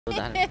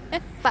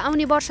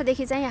आउने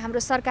वर्षदेखि चाहिँ हाम्रो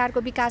सरकारको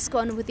विकासको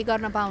अनुभूति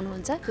गर्न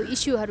पाउनुहुन्छ। त्यो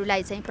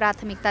इस्युहरूलाई चाहिँ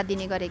प्राथमिकता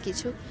दिने गरेकी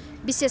छु।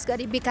 विशेष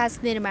गरी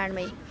विकास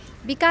निर्माणमै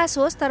विकास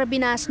होस् तर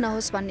विनाश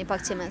नहोस् भन्ने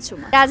पक्षमा छु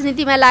म।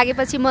 राजनीतिमा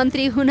लागेपछि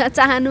मन्त्री हुन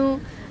चाहनु,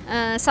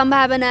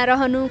 सम्भावना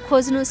रहनु,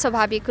 खोज्नु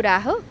स्वाभाविक कुरा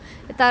हो।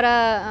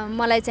 तर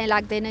मलाई चाहिँ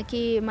लाग्दैन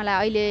कि मलाई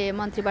अहिले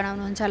मन्त्री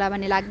बनाउनुहुन्छ होला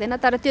भन्ने लाग्दैन।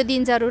 तर त्यो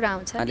दिन जरुर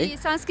आउँछ।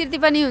 संस्कृति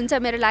पनि हुन्छ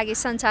मेरो लागि,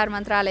 सञ्चार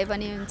मन्त्रालय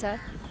पनि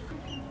हुन्छ।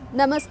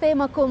 नमस्ते,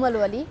 म कोमल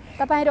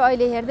ओली। तपाईहरु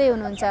अहिले हेर्दै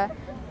हुनुहुन्छ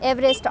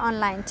एभरेस्ट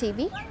अनलाइन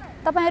टिभी।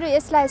 तपाईहरु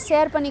यसलाई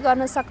शेयर पनि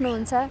गर्न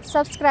सक्नुहुन्छ,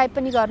 सब्स्क्राइब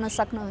पनि गर्न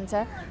सक्नुहुन्छ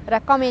र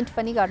कमेन्ट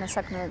पनि गर्न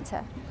सक्नुहुन्छ।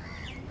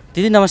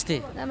 दिदी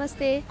नमस्ते।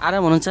 नमस्ते।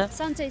 आराम हुनुहुन्छ?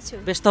 सन्चै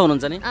छु। व्यस्त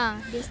हुनुहुन्छ नि?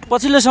 व्यस्त।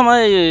 पछिल्लो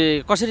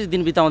समय कसरी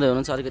दिन बिताउँदै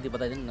हुनुहुन्छ अलिकति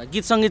बताइदिनु न।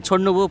 गीत संगीत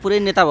छोड्नुभयो, पुरै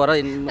नेता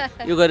भएर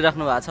यो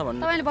गरिराख्नु भएको छ भन्नु।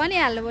 तपाईले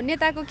भनिहाल्नुभयो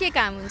नेताको के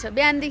काम हुन्छ?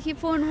 बिहानदेखि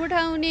फोन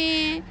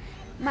उठाउने,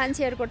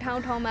 मान्छेहरुको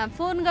ठाउँ ठाउँमा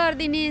फोन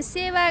गरिदिने,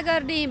 सेवा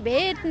गर्ने,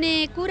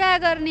 भेट्ने,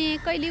 कुरा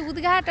गर्ने, कहिले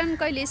उद्घाटन,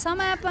 कहिले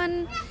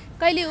समापन,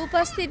 कहिले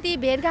उपस्थिति,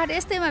 भेटघाट,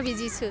 यस्तैमा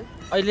बिजी छु।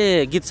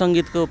 अहिले गीत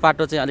संगीतको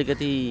पाटो चाहिँ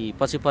अलिकति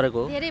पछि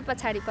परेको हो? धेरै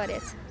पछाडी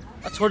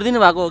परेछ।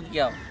 छोडिदिनु भएको हो कि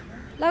क्या हो?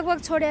 लगभग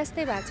छोडे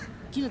जस्तै भएको छ।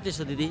 किन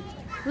त्यसो दिदी?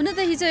 हुन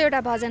त हिजो एउटा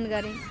भजन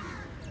गरे।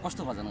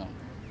 कस्तो भजन गर्नु?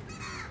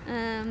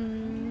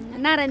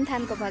 नारायण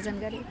थानको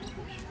भजन गरे।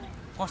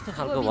 कस्तो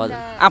खालको भजन?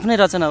 आफ्नै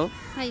रचना हो?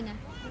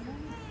 हैन,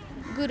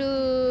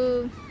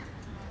 गुरु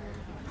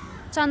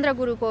चन्द्र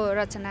गुरुको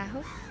रचना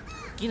हो।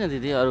 किन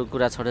दिदी अरु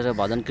कुरा छोडेर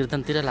भजन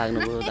कीर्तनतिर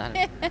लाग्नुभयो?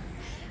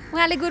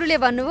 उहाँले गुरुले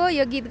भन्नुभयो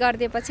यो गीत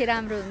गरिदिएपछि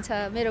राम्रो हुन्छ,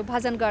 मेरो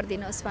भजन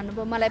गरिदिनुहोस्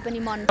भन्नुभयो। मलाई पनि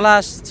मन। कला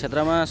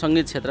क्षेत्रमा,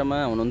 सङ्गीत क्षेत्रमा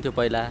हुनुहुन्थ्यो,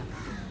 पहिला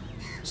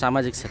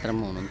सामाजिक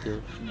क्षेत्रमा हुनुहुन्थ्यो,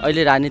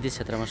 अहिले राजनीति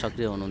क्षेत्रमा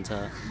सक्रिय हुनुहुन्छ।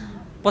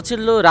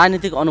 पछिल्लो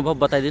राजनीतिक अनुभव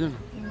बताइदिनु न।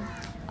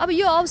 अब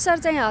यो अवसर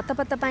चाहिँ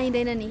हत्तपत्त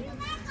पाइँदैन नि,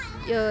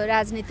 यो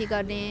राजनीति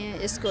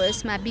गर्ने,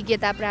 यसमा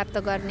विज्ञता प्राप्त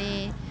गर्ने,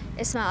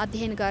 यसमा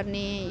अध्ययन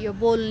गर्ने, यो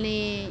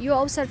बोल्ने, यो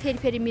अवसर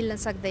फेरि मिल्न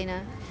सक्दैन।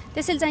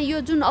 त्यसैले चाहिँ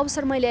यो जुन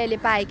अवसर मैले अहिले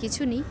पाएकी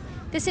छु नि,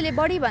 त्यसैले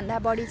बढीभन्दा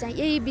बढी चाहिँ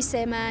यही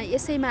विषयमा,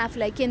 यसैमा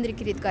आफूलाई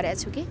केन्द्रीकृत गरेको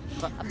छु कि।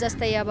 अब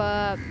जस्तै अब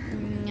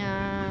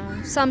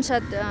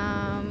संसद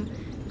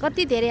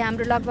कति धेरै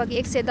हाम्रो लगभग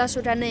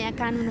 110वटा नयाँ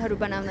कानुनहरू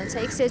बनाउन छ,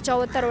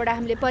 174वटा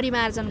हामीले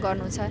परिमार्जन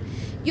गर्नु छ।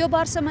 यो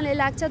वर्ष मलाई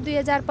लाग्छ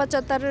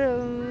 2075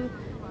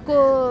 को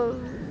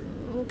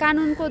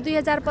कानुनको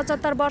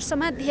 2075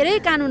 वर्षमा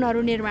धेरै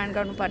कानुनहरू निर्माण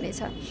गर्नुपर्ने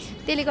छ।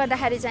 त्यसले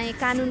गर्दाखेरि चाहिँ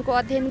कानुनको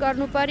अध्ययन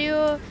गर्नु पर्यो,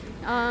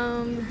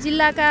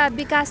 जिल्लाका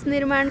विकास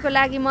निर्माणको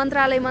लागि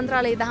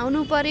मन्त्रालय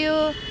धाउनु पर्यो,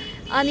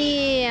 अनि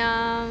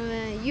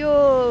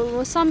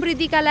यो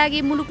समृद्धिका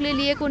लागि मुलुकले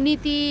लिएको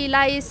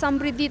नीतिलाई,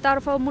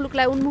 समृद्धितर्फ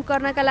मुलुकलाई उन्मुख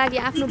गर्नका लागि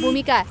आफ्नो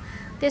भूमिका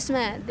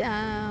त्यसमा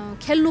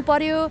खेल्नु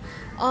पर्यो।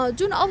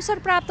 जुन अवसर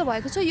प्राप्त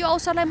भएको छ यो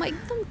अवसरलाई म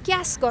एकदम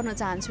क्यास गर्न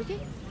चाहन्छु कि।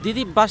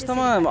 दिदी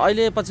वास्तवमा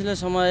अहिले पछिल्लो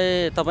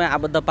समय तपाईँ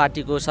आबद्ध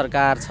पार्टीको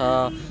सरकार छ,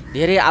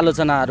 धेरै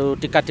आलोचनाहरू,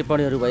 टिक्का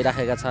टिप्पणीहरू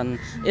भइराखेका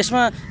छन्।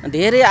 यसमा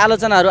धेरै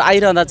आलोचनाहरू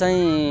आइरहँदा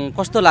चाहिँ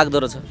कस्तो लाग्दो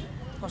रहेछ?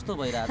 कस्तो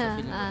भइरहेछ?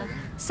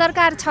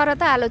 सरकार छ र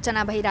त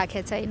आलोचना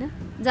भइराखेको छैन,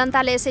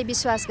 जनताले यसै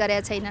विश्वास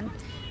गरेका छैनन्।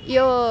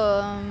 यो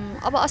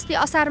अब अस्ति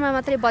असारमा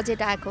मात्रै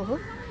बजेट आएको हो,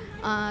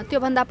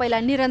 त्योभन्दा पहिला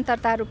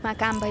निरन्तरता रूपमा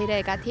काम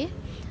भइरहेका थिए।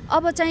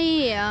 अब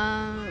चाहिँ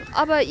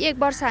अब 1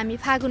 वर्ष हामी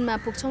फागुनमा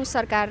पुग्छौँ,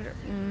 सरकार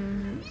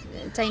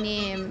चाहिँ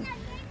नि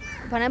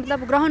भने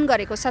मतलब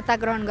सत्ता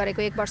ग्रहण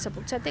गरेको 1 वर्ष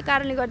पुग्छ। त्यही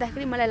कारणले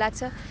गर्दाखेरि मलाई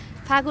लाग्छ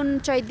फागुन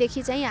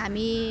चैतदेखि चाहिँ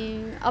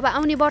हामी अब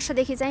आउने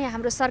वर्षदेखि चाहिँ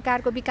हाम्रो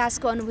सरकारको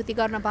विकासको अनुभूति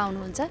गर्न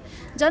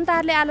पाउनुहुन्छ।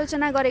 जनताहरूले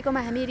आलोचना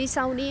गरेकोमा हामी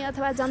रिसाउने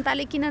अथवा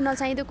जनताले किन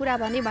नचाहिँदो कुरा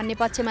भन्ने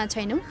पक्षमा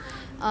छैनौँ।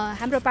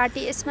 हाम्रो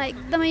पार्टी यसमा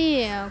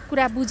एकदमै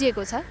कुरा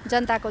बुझेको छ,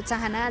 जनताको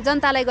चाहना,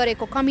 जनतालाई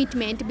गरेको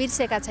कमिटमेन्ट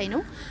बिर्सेका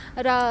छैनौँ।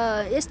 र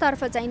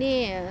यसतर्फ चाहिँ नि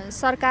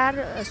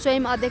सरकार,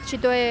 स्वयं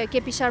अध्यक्षद्वय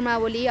केपी शर्मा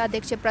ओली,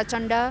 अध्यक्ष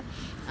प्रचण्ड,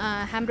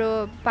 हाम्रो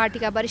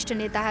पार्टीका वरिष्ठ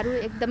नेताहरू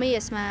एकदमै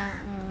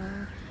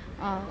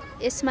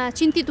यसमा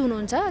चिन्तित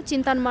हुनुहुन्छ,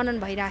 चिन्तन मनन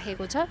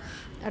भइराखेको छ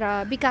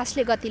र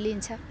विकासले गति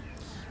लिन्छ।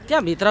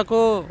 त्यहाँभित्रको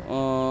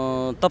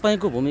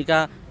तपाईँको भूमिका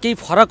केही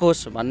फरक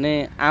होस् भन्ने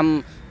आम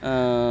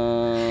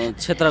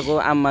क्षेत्रको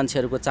आम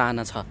मान्छेहरूको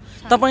चाहना छ।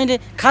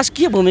 तपाईँले खास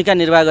के भूमिका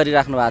निर्वाह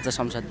गरिराख्नु भएको छ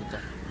संसदभित्र?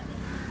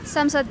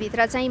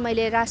 संसदभित्र चाहिँ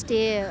मैले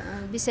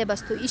राष्ट्रिय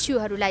विषयवस्तु,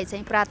 इस्युहरूलाई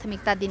चाहिँ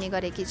प्राथमिकता दिने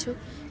गरेकी छु।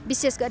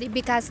 विशेष गरी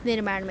विकास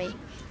निर्माणमै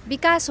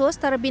विकास होस्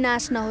तर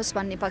विनाश नहोस्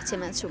भन्ने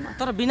पक्षमा छु म।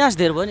 तर विनाश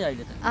धेरै भयो नि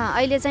अहिले त।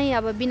 अहिले चाहिँ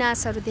अब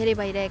विनाशहरू धेरै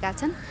भइरहेका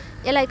छन्।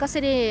 यसलाई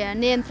कसरी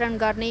नियन्त्रण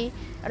गर्ने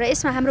र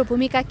यसमा हाम्रो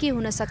भूमिका के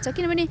हुन सक्छ?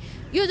 किनभने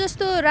यो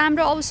जस्तो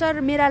राम्रो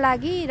अवसर मेरा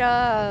लागि र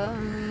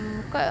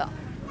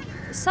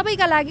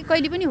सबैका लागि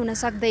कहिले पनि हुन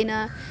सक्दैन।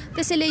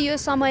 त्यसैले यो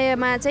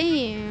समयमा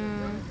चाहिँ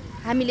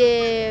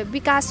हामीले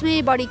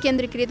विकासमै बढी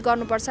केन्द्रीकृत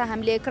गर्नुपर्छ।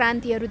 हामीले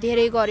क्रान्तिहरू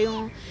धेरै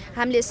गऱ्यौँ,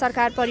 हामीले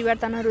सरकार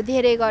परिवर्तनहरू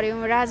धेरै गऱ्यौँ,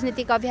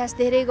 राजनीतिक अभ्यास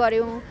धेरै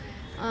गऱ्यौँ।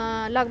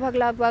 लगभग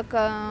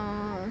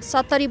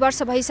 70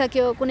 वर्ष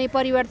भइसक्यो, कुनै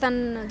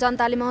परिवर्तन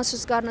जनताले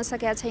महसुस गर्न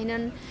सकेका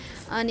छैनन्।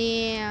 अनि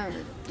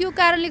त्यो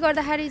कारणले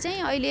गर्दाखेरि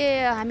चाहिँ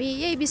अहिले हामी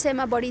यही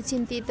विषयमा बढी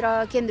चिन्तित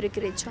र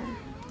केन्द्रीकृत छौँ।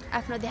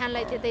 आफ्नो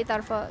ध्यानलाई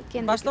त्यतैतर्फ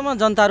केन्द्रित। वास्तवमा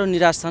जनताहरू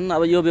निराश छन्,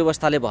 अब यो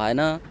व्यवस्थाले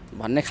भएन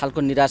भन्ने खालको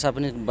निराशा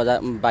पनि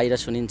बाहिर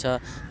सुनिन्छ।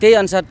 त्यही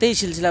अनुसार त्यही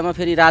सिलसिलामा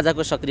फेरि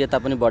राजाको सक्रियता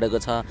पनि बढेको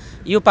छ।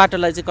 यो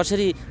पाटोलाई चाहिँ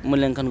कसरी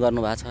मूल्याङ्कन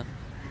गर्नुभएको छ?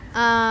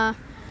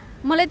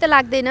 मलाई त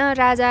लाग्दैन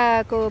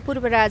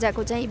पूर्व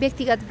राजाको चाहिँ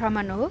व्यक्तिगत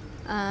भ्रमण हो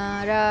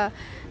र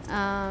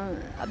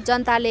अब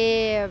जनताले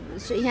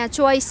यहाँ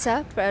चोइस छ,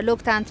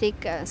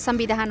 लोकतान्त्रिक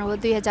संविधान हो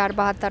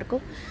 2072 को,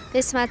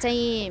 त्यसमा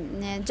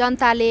चाहिँ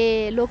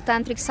जनताले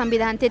लोकतान्त्रिक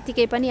संविधान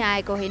त्यत्तिकै पनि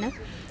आएको होइन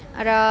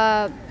र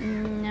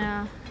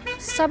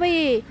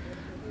सबै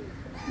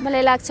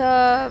मलाई लाग्छ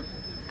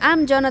आम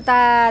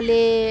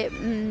जनताले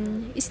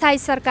स्थायी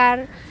सरकार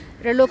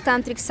र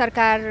लोकतान्त्रिक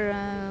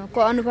सरकारको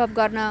अनुभव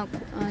गर्न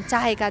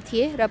चाहेका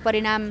थिए र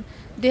परिणाम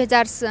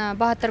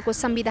 2072 को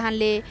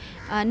संविधानले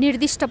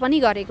निर्दिष्ट पनि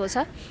गरेको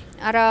छ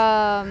र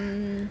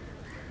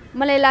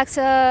मलाई लाग्छ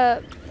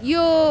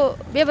यो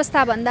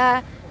व्यवस्थाभन्दा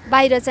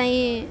बाहिर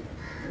चाहिँ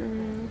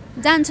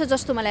जान्छ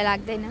जस्तो मलाई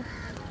लाग्दैन।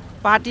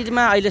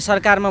 पार्टीमा अहिले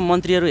सरकारमा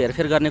मन्त्रीहरू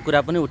हेरफेर गर्ने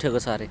कुरा पनि उठेको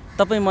छ अरे,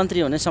 तपाईँ मन्त्री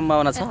हुने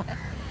सम्भावना छ?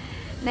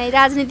 नै,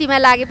 राजनीतिमा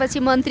लागेपछि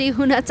मन्त्री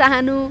हुन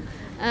चाहनु,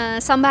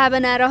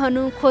 सम्भावना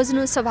रहनु,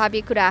 खोज्नु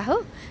स्वाभाविक कुरा हो,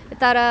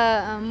 तर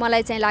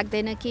मलाई चाहिँ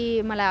लाग्दैन कि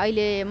मलाई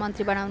अहिले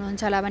मन्त्री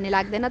बनाउनुहुन्छ होला भन्ने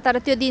लाग्दैन, तर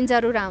त्यो दिन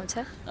जरुर आउँछ।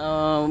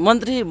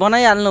 मन्त्री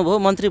बनाइहाल्नुभयो,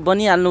 मन्त्री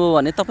बनिहाल्नुभयो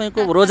भने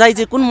तपाईँको रोजाइ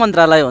चाहिँ कुन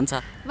मन्त्रालय हुन्छ?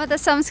 म त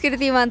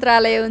संस्कृति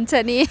मन्त्रालय हुन्छ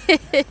नि।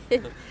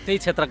 त्यही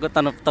क्षेत्रको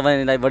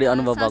तपाईँलाई बढी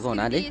अनुभव भएको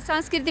हुनाले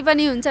संस्कृति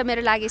पनि हुन्छ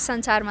मेरो लागि,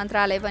 सञ्चार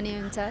मन्त्रालय पनि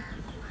हुन्छ।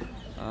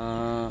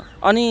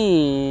 अनि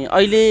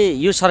अहिले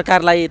यो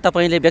सरकारलाई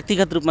तपाईँले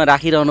व्यक्तिगत रूपमा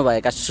राखिरहनु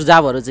भएका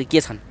सुझावहरू चाहिँ के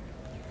छन्?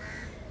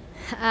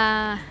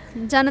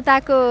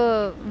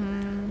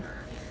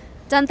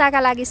 जनताका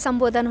लागि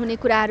सम्बोधन हुने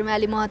कुराहरूमा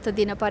अलि महत्त्व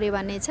दिन पर्यो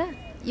भन्ने छ।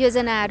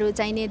 योजनाहरू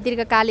चाहिने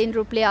दीर्घकालीन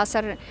रूपले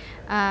असर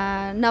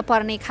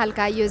नपर्ने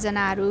खालका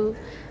योजनाहरू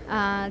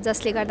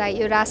जसले गर्दा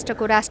यो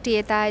राष्ट्रको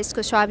राष्ट्रियता,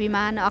 यसको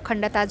स्वाभिमान,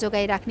 अखण्डता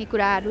जोगाइराख्ने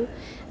कुराहरू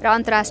र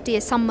अन्तर्राष्ट्रिय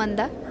सम्बन्ध,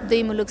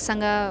 दुई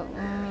मुलुकसँग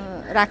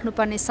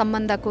राख्नुपर्ने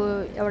सम्बन्धको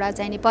एउटा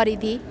चाहिने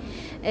परिधि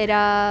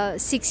र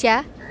शिक्षा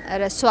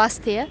र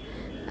स्वास्थ्य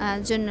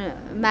जुन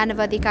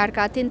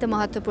मानवाधिकारका अत्यन्त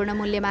महत्त्वपूर्ण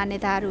मूल्य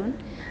मान्यताहरू हुन्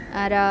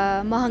र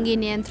महँगी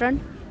नियन्त्रण,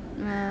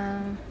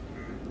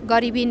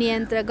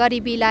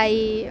 गरिबीलाई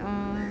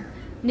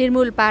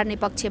निर्मूल पार्ने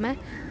पक्षमा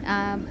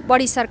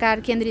बढी सरकार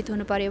केन्द्रित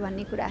हुनु पर्यो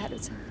भन्ने कुराहरू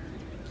छ।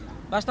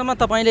 वास्तवमा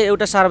तपाईँले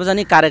एउटा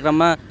सार्वजनिक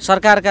कार्यक्रममा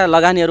सरकारका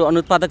लगानीहरू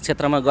अनुत्पादक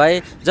क्षेत्रमा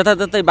गए,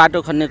 जताततै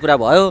बाटो खन्ने कुरा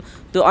भयो,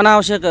 त्यो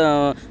अनावश्यक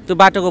त्यो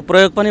बाटोको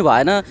प्रयोग पनि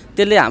भएन,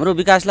 त्यसले हाम्रो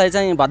विकासलाई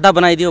चाहिँ भद्दा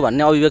बनाइदियो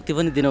भन्ने अभिव्यक्ति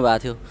पनि दिनुभएको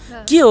थियो।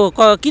 के हो,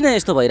 किन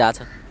यस्तो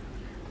भइरहेछ?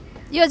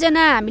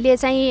 योजना हामीले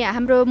चाहिँ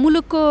हाम्रो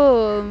मुलुकको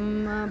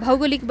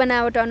भौगोलिक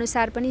बनावट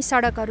अनुसार पनि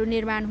सडकहरू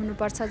निर्माण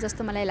हुनुपर्छ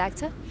जस्तो मलाई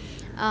लाग्छ,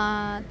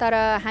 तर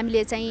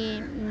हामीले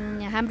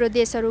चाहिँ हाम्रो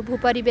देशहरू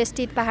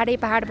भूपरिवेष्टित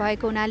पहाड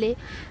भएको हुनाले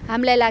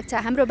हामीलाई लाग्छ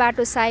हाम्रो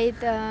बाटो सायद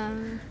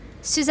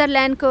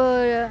स्विजरल्यान्डको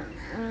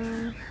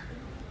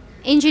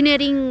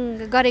इन्जिनियरिङ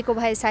गरेको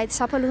भए सायद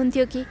सफल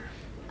हुन्थ्यो कि,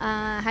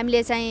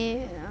 हामीले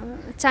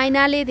चाहिँ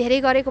चाइनाले धेरै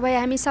गरेको भए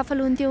हामी सफल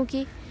हुन्थ्यौँ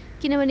कि,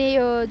 किनभने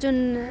यो जुन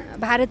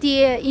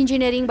भारतीय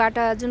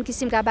इन्जिनियरिङबाट जुन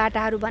किसिमका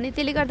बाटाहरू भने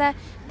त्यसले गर्दा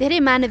धेरै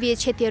मानवीय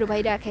क्षतिहरू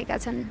भइराखेका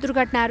छन्,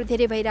 दुर्घटनाहरू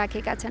धेरै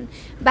भइराखेका छन्,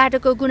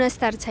 बाटोको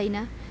गुणस्तर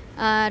छैन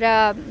र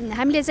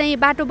हामीले चाहिँ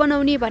बाटो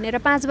बनाउने भनेर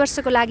 5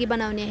 वर्षको लागि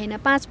बनाउने होइन,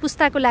 5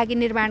 पुस्ताको लागि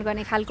निर्माण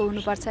गर्ने खालको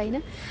हुनुपर्छ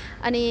होइन।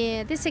 अनि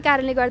त्यसै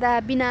कारणले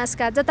गर्दा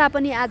विनाशका जता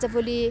पनि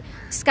आजभोलि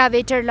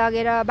स्काभेटर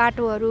लगेर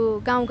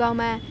बाटोहरू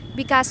गाउँमा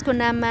विकासको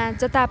नाममा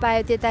जता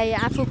पायो त्यतै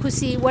आफू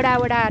खुसी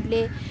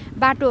वडाहरूले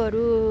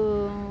बाटोहरू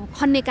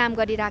खन्ने काम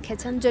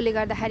गरिराखेछन्, जसले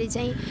गर्दाखेरि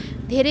चाहिँ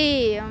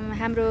धेरै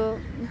हाम्रो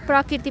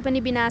प्रकृति पनि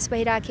विनाश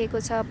भइराखेको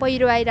छ,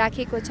 पहिरो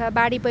आइराखेको छ,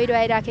 बाढी पहिरो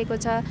आइराखेको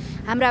छ।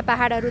 हाम्रा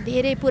पहाडहरू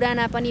धेरै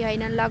पुराना पनि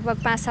होइनन्, लगभग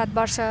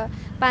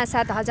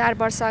 5-7 हजार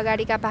वर्ष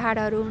अगाडिका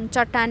पहाडहरू हुन्,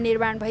 चट्टान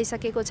निर्माण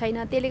भइसकेको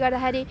छैन। त्यसले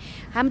गर्दाखेरि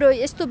हाम्रो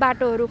यस्तो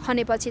बाटोहरू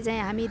खनेपछि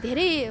चाहिँ हामी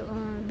धेरै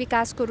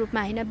विकासको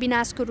रूपमा होइन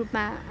विनाशको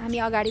रूपमा हामी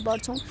अगाडि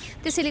बढ्छौँ।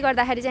 त्यसैले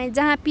गर्दाखेरि चाहिँ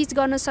जहाँ पिच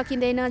गर्न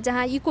सकिँदैन,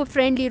 जहाँ इको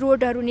फ्रेन्डली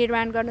रोडहरू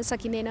निर्माण गर्न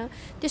सकिँदैन,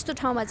 त्यस्तो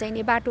ठाउँमा चाहिँ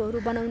नि बाटोहरू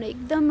बनाउन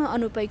एकदम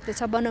अनुपयुक्त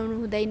छ,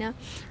 बनाउनु हुँदैन।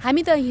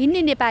 हामी त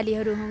हिँड्ने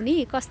नेपालीहरू हौँ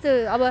नि,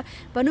 कस्तो अब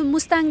भनौँ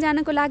मुस्ताङ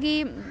जानको लागि,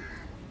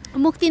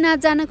 मुक्तिनाथ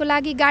जानको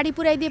लागि गाडी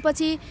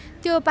पुर्याइदिएपछि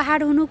त्यो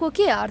पहाड हुनुको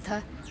के अर्थ?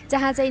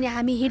 जहाँ चाहिँ नि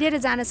हामी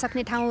हिँडेर जान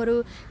सक्ने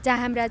ठाउँहरू, जहाँ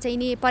हाम्रा चाहिँ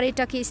नि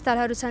पर्यटकीय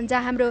स्थलहरू छन्,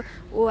 जहाँ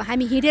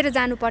हामी हिँडेर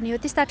जानुपर्ने हो,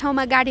 त्यस्ता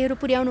ठाउँमा गाडीहरू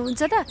पुर्याउनु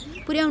हुन्छ त?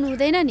 पुर्याउनु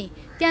हुँदैन नि।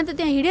 त्यहाँ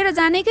हिँडेर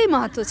जानेकै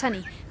महत्त्व छ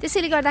नि।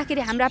 त्यसैले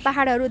गर्दाखेरि हाम्रा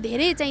पहाडहरू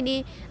धेरै चाहिँ नि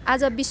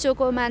आज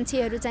विश्वको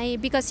मान्छेहरू चाहिँ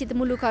विकसित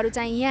मुलुकहरू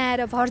चाहिँ यहाँ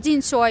आएर भर्जिन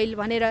सोइल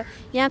भनेर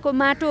यहाँको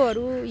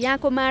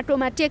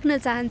माटोमा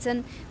टेक्न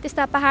चाहन्छन्,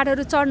 त्यस्ता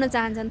पहाडहरू चढ्न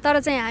चाहन्छन्, तर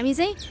चाहिँ हामी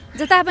चाहिँ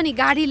जता पनि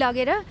गाडी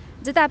लगेर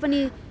जता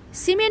पनि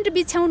सिमेन्ट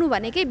बिछ्याउनु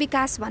भनेकै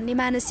विकास भन्ने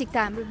मानसिकता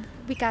हाम्रो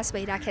विकास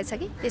भइराखेको छ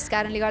कि। त्यस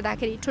कारणले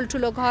गर्दाखेरि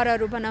ठुल्ठुलो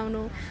घरहरू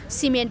बनाउनु,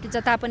 सिमेन्ट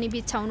जता पनि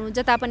बिछ्याउनु,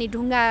 जता पनि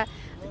ढुङ्गा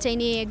चाहिँ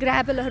नि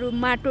ग्राभलहरू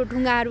माटो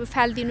ढुङ्गाहरू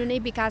फालिदिनु नै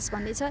विकास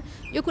भन्ने छ।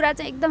 यो कुरा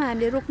चाहिँ एकदम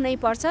हामीले रोक्नै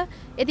पर्छ।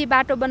 यदि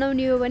बाटो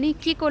बनाउने हो भने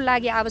के को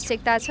लागि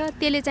आवश्यकता छ,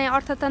 त्यसले चाहिँ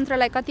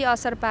अर्थतन्त्रलाई कति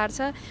असर पार्छ,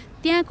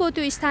 त्यहाँको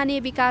त्यो स्थानीय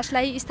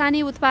विकासलाई,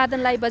 स्थानीय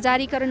उत्पादनलाई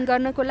बजारीकरण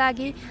गर्नको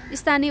लागि,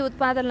 स्थानीय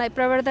उत्पादनलाई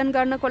प्रवर्धन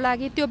गर्नको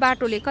लागि त्यो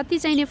बाटोले कति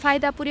चाहिँ नि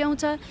फाइदा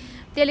पुर्याउँछ।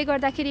 त्यसले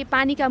गर्दाखेरि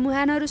पानीका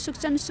मुहानहरू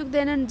सुक्छन्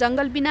सुक्दैनन्,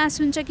 जङ्गल विनाश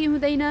हुन्छ कि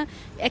हुँदैन,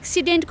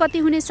 एक्सिडेन्ट कति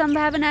हुने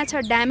सम्भावना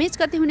छ, ड्यामेज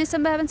कति हुने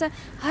सम्भावना छ,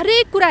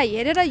 हरेक कुरा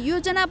हेरेर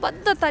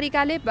योजनाबद्ध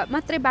तरिकाले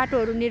मात्रै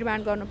बाटोहरू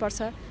निर्माण गर्नुपर्छ।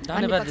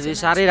 धन्यवाद दिदी,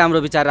 साह्रै राम्रो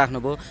विचार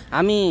राख्नुभयो।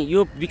 हामी यो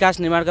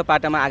विकास निर्माणको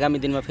पाटामा आगामी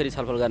दिनमा फेरि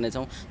छलफल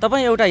गर्नेछौँ।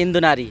 तपाईँ एउटा हिन्दू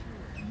नारी,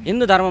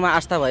 हिन्दू धर्ममा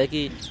आस्था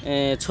भएकी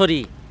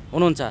छोरी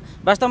हुनुहुन्छ।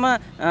 वास्तवमा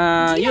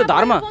यो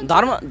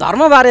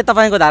धर्मबारे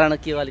तपाईँको धारणा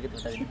के हो अलिकति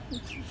बताइदिनु।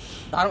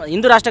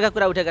 हिन्दू राष्ट्रका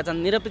कुरा उठेका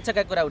छन्,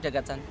 निरपेक्षका कुरा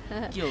उठेका छन्,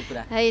 के हो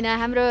कुरा? होइन,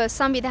 हाम्रो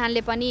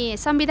संविधानले पनि,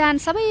 संविधान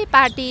सबै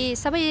पार्टी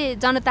सबै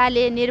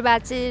जनताले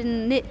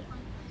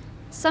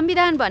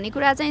संविधान भन्ने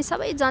कुरा चाहिँ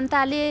सबै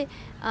जनताले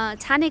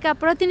छानेका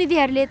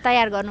प्रतिनिधिहरूले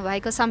तयार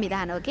गर्नुभएको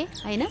संविधान हो कि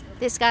होइन।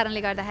 त्यस कारणले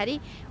गर्दाखेरि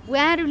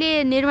उहाँहरूले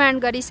निर्माण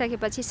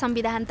गरिसकेपछि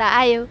संविधान त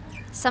आयो।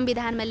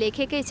 संविधानमा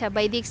लेखेकै छ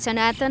वैदिक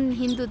सनातन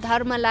हिन्दू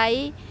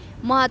धर्मलाई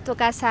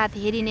महत्त्वका साथ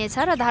हेरिनेछ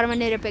र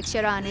धर्मनिरपेक्ष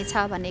रहनेछ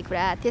भन्ने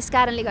कुरा। त्यस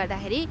कारणले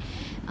गर्दाखेरि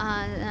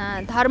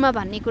धर्म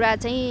भन्ने कुरा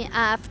चाहिँ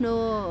आफ्नो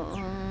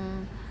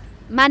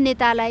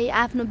मान्यतालाई,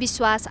 आफ्नो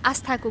विश्वास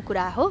आस्थाको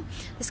कुरा हो।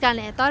 त्यस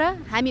कारणले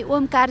तर हामी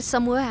ओमकार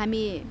समूह,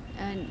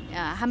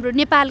 हाम्रो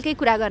नेपालकै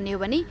कुरा गर्ने हो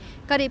भने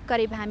करिब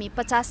करिब हामी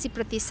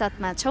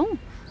 85%मा छौँ,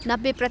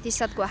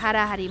 90%को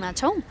हाराहारीमा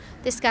छौँ।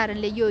 त्यस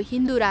कारणले यो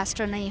हिन्दू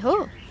राष्ट्र नै हो,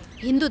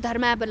 हिन्दू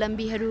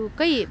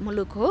धर्मावलम्बीहरूकै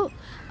मुलुक हो।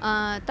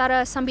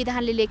 तर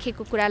संविधानले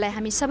लेखेको कुरालाई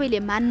हामी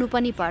सबैले मान्नु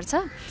पनि पर्छ।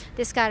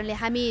 त्यस कारणले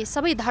हामी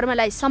सबै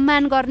धर्मलाई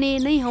सम्मान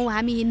गर्ने नै हौँ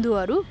हामी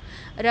हिन्दूहरू,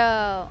 र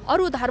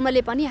अरू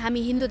धर्मले पनि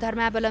हामी हिन्दू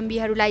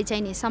धर्मावलम्बीहरूलाई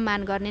चाहिँ नि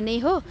सम्मान गर्ने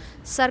नै हो।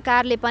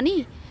 सरकारले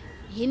पनि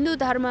हिन्दू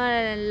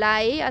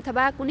धर्मलाई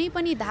अथवा कुनै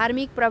पनि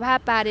धार्मिक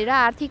प्रभाव पारेर,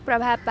 आर्थिक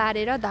प्रभाव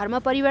पारेर धर्म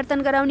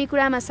परिवर्तन गराउने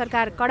कुरामा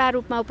सरकार कडा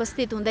रूपमा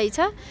उपस्थित हुँदैछ।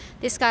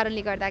 त्यस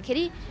कारणले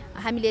गर्दाखेरि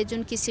हामीले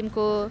जुन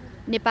किसिमको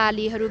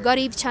नेपालीहरू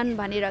गरिब छन्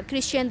भनेर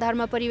क्रिस्चियन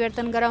धर्म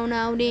परिवर्तन गराउन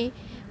आउने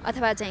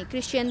अथवा चाहिँ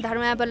क्रिस्चियन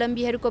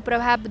धर्मावलम्बीहरूको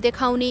प्रभाव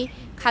देखाउने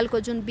खालको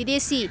जुन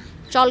विदेशी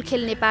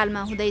चलखेल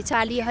नेपालमा हुँदैछ,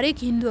 अलि हरेक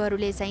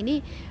हिन्दूहरूले चाहिँ नि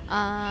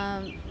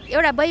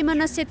एउटा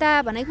वैमनस्यता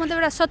भनेको मतलब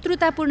एउटा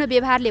शत्रुतापूर्ण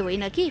व्यवहारले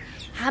होइन कि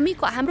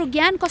हाम्रो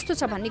ज्ञान कस्तो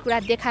छ भन्ने कुरा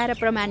देखाएर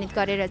प्रमाणित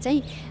गरेर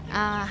चाहिँ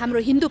हाम्रो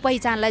हिन्दू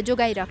पहिचानलाई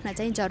जोगाइराख्न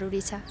चाहिँ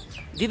जरुरी छ।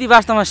 दिदी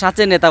वास्तवमा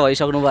साँच्चै नेता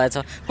भइसक्नु भएछ।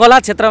 कला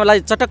क्षेत्रलाई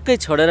चटक्कै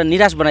छोडेर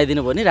निराश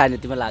बनाइदिनु भयो नि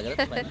राजनीतिमा लागेर?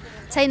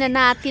 छैन,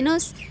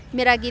 नआत्तिनुहोस्।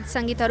 मेरा गीत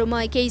सङ्गीतहरू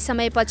म केही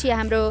समयपछि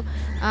हाम्रो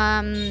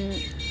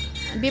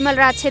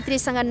विमलराज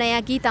छेत्रीसँग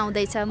नयाँ गीत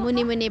आउँदैछ,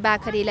 मुनि मुनि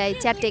बाखरीलाई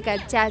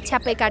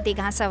छ्याप्पै काटे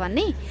घाँस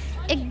भन्ने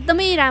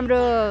एकदमै राम्रो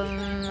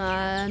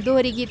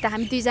दोहोरी गीत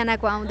हामी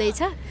दुईजनाको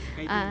आउँदैछ।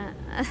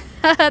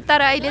 तर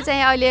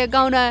अहिले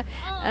गाउन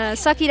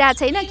सकिरहेको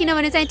छैन,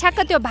 किनभने चाहिँ ठ्याक्क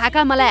त्यो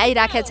भाका मलाई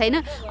आइराखेको छैन।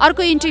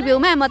 अर्को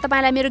इन्टरभ्यूमा म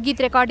तपाईँलाई मेरो गीत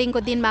रेकर्डिङको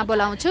दिनमा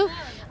बोलाउँछु,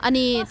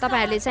 अनि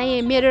तपाईँहरूले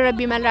चाहिँ मेरो र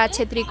विमलराज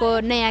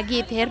छेत्रीको नयाँ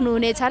गीत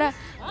हेर्नुहुनेछ र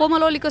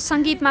कोमल ओलीको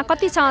सङ्गीतमा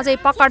कति छ अझै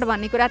पकड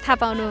भन्ने कुरा थाहा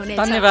पाउनुहुनेछ।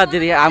 धन्यवाद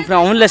दिदी, आफ्नो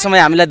अमूल्य समय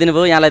हामीलाई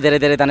दिनुभयो। यहाँलाई धेरै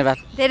धेरै धन्यवाद।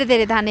 धेरै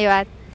धेरै धन्यवाद।